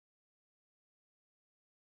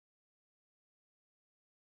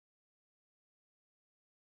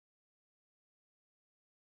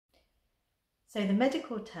So the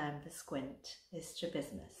medical term for squint is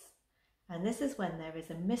strabismus, and this is when there is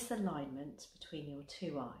a misalignment between your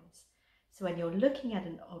two eyes. So when you're looking at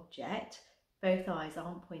an object, both eyes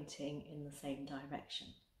aren't pointing in the same direction.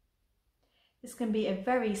 This can be a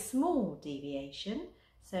very small deviation,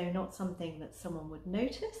 so not something that someone would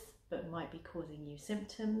notice, but might be causing you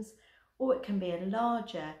symptoms, or it can be a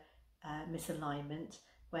larger misalignment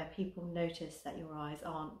where people notice that your eyes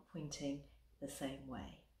aren't pointing the same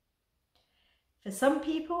way. For some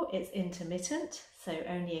people it's intermittent, so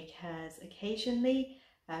only occurs occasionally.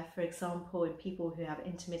 For example, in people who have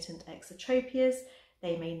intermittent exotropias,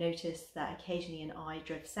 they may notice that occasionally an eye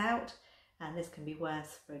drifts out, and this can be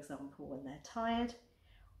worse, for example, when they're tired.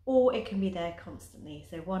 Or it can be there constantly,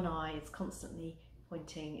 so one eye is constantly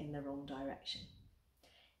pointing in the wrong direction.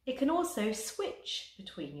 It can also switch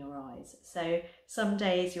between your eyes, so some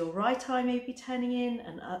days your right eye may be turning in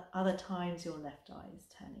and other times your left eye is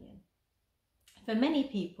turning in. For many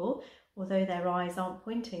people, although their eyes aren't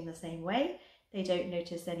pointing the same way, they don't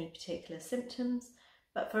notice any particular symptoms,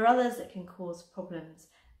 but for others it can cause problems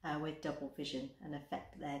with double vision and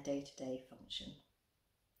affect their day-to-day function.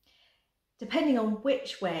 Depending on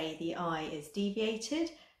which way the eye is deviated,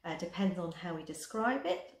 depends on how we describe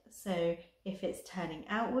it. So if it's turning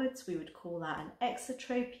outwards, we would call that an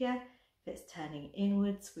exotropia. If it's turning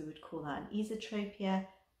inwards, we would call that an esotropia.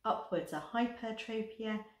 Upwards, a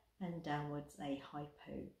hypertropia, and downwards, a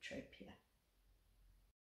hypotropia.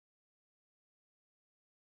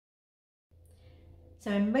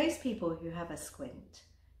 So in most people who have a squint,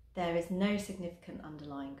 there is no significant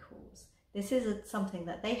underlying cause. This is something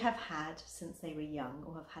that they have had since they were young,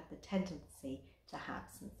 or have had the tendency to have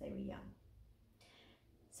since they were young.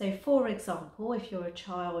 So for example, if you're a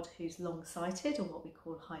child who's long-sighted, or what we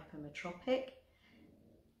call hypermetropic,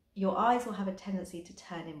 your eyes will have a tendency to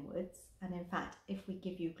turn inwards, and in fact, if we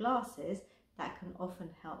give you glasses, that can often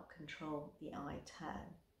help control the eye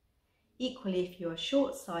turn. Equally, if you're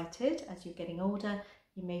short-sighted, as you're getting older,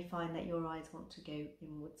 you may find that your eyes want to go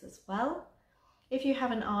inwards as well. If you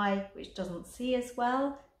have an eye which doesn't see as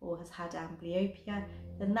well, or has had amblyopia,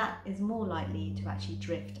 then that is more likely to actually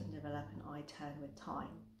drift and develop an eye turn with time.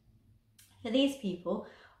 For these people,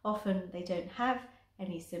 often they don't have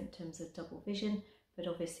any symptoms of double vision, but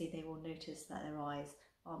obviously they will notice that their eyes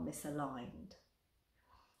are misaligned.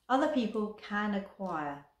 Other people can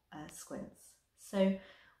acquire squints. So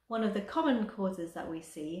one of the common causes that we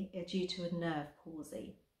see are due to a nerve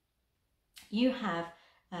palsy. You have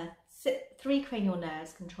 3 cranial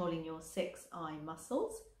nerves controlling your 6 eye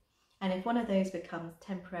muscles, and if one of those becomes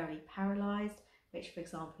temporarily paralysed, which for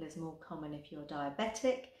example is more common if you're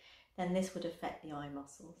diabetic, then this would affect the eye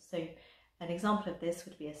muscles. So an example of this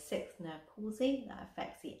would be a 6th nerve palsy that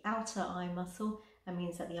affects the outer eye muscle and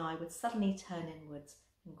means that the eye would suddenly turn inwards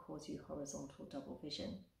and cause you horizontal double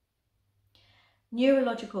vision.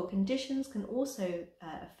 Neurological conditions can also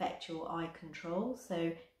affect your eye control.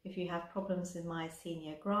 So if you have problems with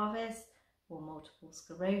myasthenia gravis, or multiple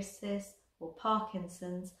sclerosis, or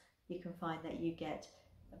Parkinson's, you can find that you get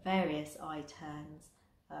various eye turns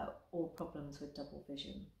or problems with double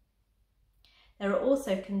vision. There are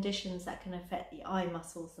also conditions that can affect the eye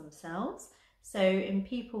muscles themselves. So in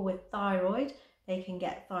people with thyroid, they can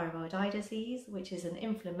get thyroid eye disease, which is an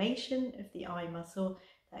inflammation of the eye muscle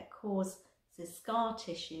that causes scar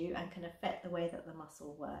tissue and can affect the way that the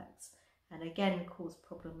muscle works, and again cause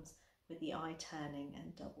problems with the eye turning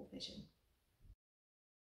and double vision.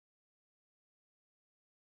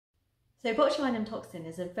 So botulinum toxin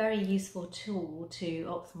is a very useful tool to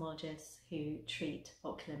ophthalmologists who treat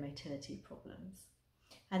ocular motility problems.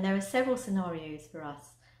 And there are several scenarios for us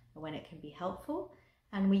when it can be helpful,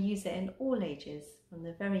 and we use it in all ages, from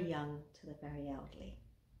the very young to the very elderly.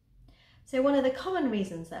 So one of the common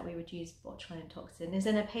reasons that we would use botulinum toxin is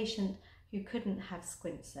in a patient who couldn't have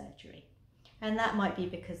squint surgery. And that might be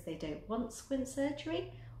because they don't want squint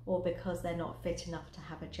surgery, or because they're not fit enough to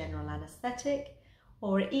have a general anaesthetic,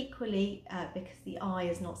 or equally because the eye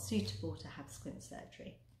is not suitable to have squint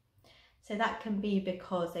surgery. So that can be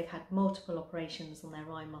because they've had multiple operations on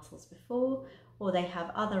their eye muscles before, or they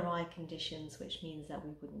have other eye conditions, which means that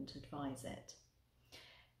we wouldn't advise it.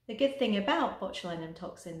 The good thing about botulinum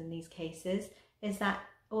toxin in these cases is that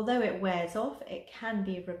although it wears off, it can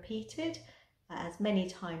be repeated as many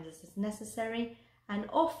times as is necessary, and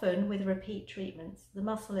often with repeat treatments, the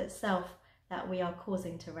muscle itself that we are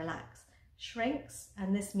causing to relax shrinks,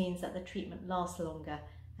 and this means that the treatment lasts longer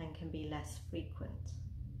and can be less frequent.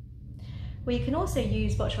 We can also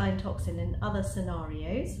use botulinum toxin in other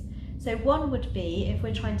scenarios. So one would be if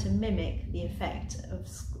we're trying to mimic the effect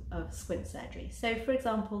of squint surgery. So for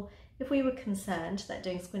example, If we were concerned that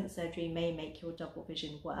doing squint surgery may make your double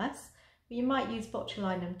vision worse, we might use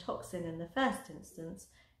botulinum toxin in the first instance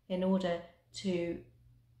in order to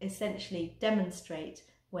essentially demonstrate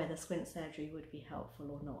whether squint surgery would be helpful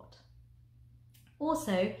or not.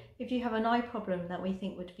 Also, if you have an eye problem that we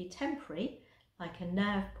think would be temporary, like a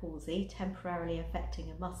nerve palsy temporarily affecting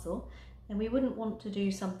a muscle, then we wouldn't want to do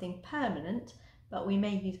something permanent, but we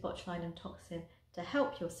may use botulinum toxin to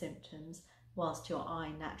help your symptoms whilst your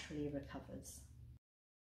eye naturally recovers.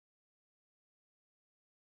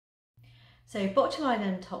 So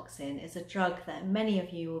botulinum toxin is a drug that many of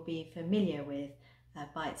you will be familiar with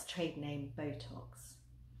by its trade name Botox.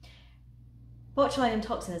 Botulinum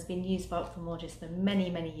toxin has been used by ophthalmologists for many,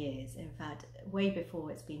 many years. In fact, way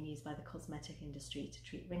before it's been used by the cosmetic industry to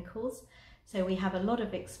treat wrinkles. So we have a lot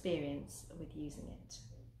of experience with using it.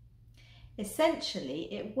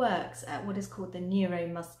 Essentially, it works at what is called the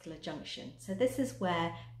neuromuscular junction. So this is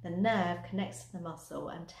where the nerve connects to the muscle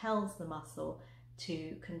and tells the muscle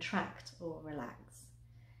to contract or relax.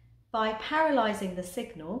 By paralysing the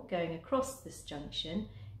signal going across this junction,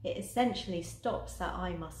 it essentially stops that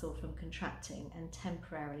eye muscle from contracting and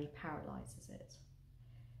temporarily paralyses it.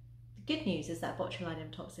 The good news is that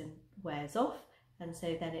botulinum toxin wears off, and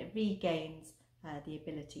so then it regains the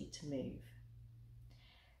ability to move.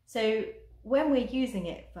 So when we're using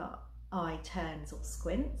it for eye turns or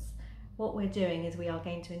squints, what we're doing is we are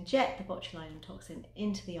going to inject the botulinum toxin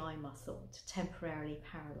into the eye muscle to temporarily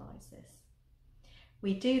paralyse this.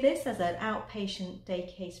 We do this as an outpatient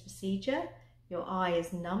day case procedure. Your eye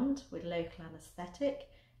is numbed with local anaesthetic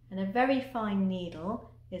and a very fine needle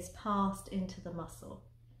is passed into the muscle.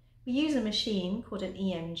 We use a machine called an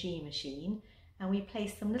EMG machine, and we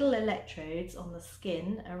place some little electrodes on the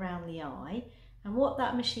skin around the eye, and what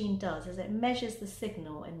that machine does is it measures the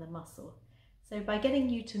signal in the muscle. So by getting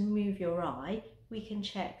you to move your eye, we can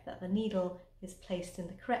check that the needle is placed in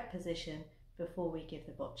the correct position before we give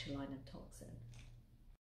the botulinum toxin.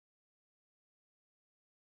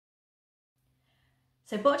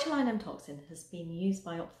 So botulinum toxin has been used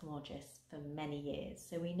by ophthalmologists for many years,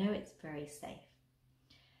 so we know it's very safe.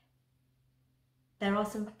 There are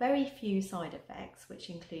some very few side effects which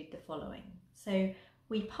include the following. So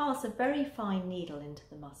we pass a very fine needle into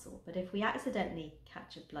the muscle, but if we accidentally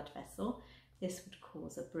catch a blood vessel, this would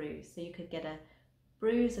cause a bruise. So you could get a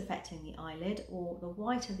bruise affecting the eyelid, or the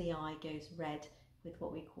white of the eye goes red with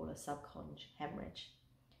what we call a subconj hemorrhage.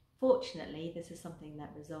 Fortunately, this is something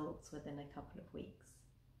that resolves within a couple of weeks.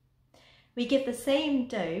 We give the same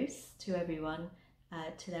dose to everyone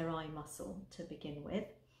to their eye muscle to begin with,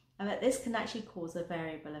 but this can actually cause a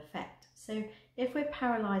variable effect. So if we're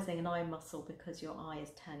paralysing an eye muscle because your eye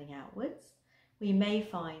is turning outwards, we may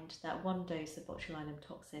find that one dose of botulinum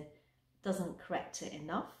toxin doesn't correct it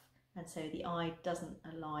enough, and so the eye doesn't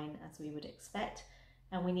align as we would expect,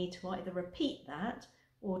 and we need to either repeat that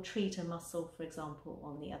or treat a muscle, for example,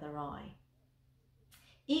 on the other eye.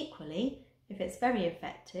 Equally, if it's very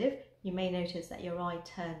effective, you may notice that your eye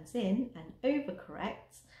turns in and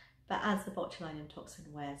overcorrects, but as the botulinum toxin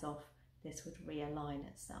wears off, this would realign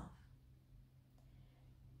itself.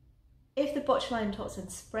 If the botulinum toxin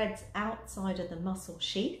spreads outside of the muscle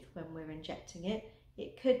sheath when we're injecting it,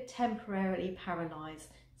 it could temporarily paralyse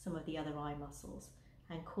some of the other eye muscles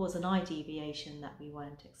and cause an eye deviation that we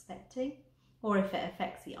weren't expecting, or if it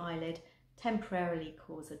affects the eyelid, temporarily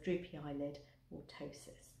cause a droopy eyelid or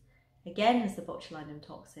ptosis. Again, as the botulinum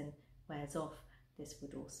toxin wears off, this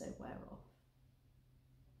would also wear off.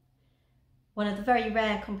 One of the very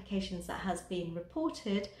rare complications that has been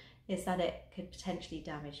reported is that it could potentially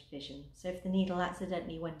damage vision. So if the needle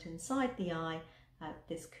accidentally went inside the eye,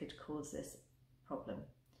 this could cause this problem.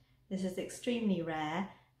 This is extremely rare,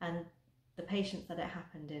 and the patients that it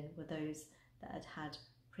happened in were those that had had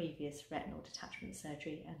previous retinal detachment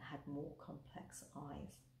surgery and had more complex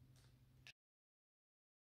eyes.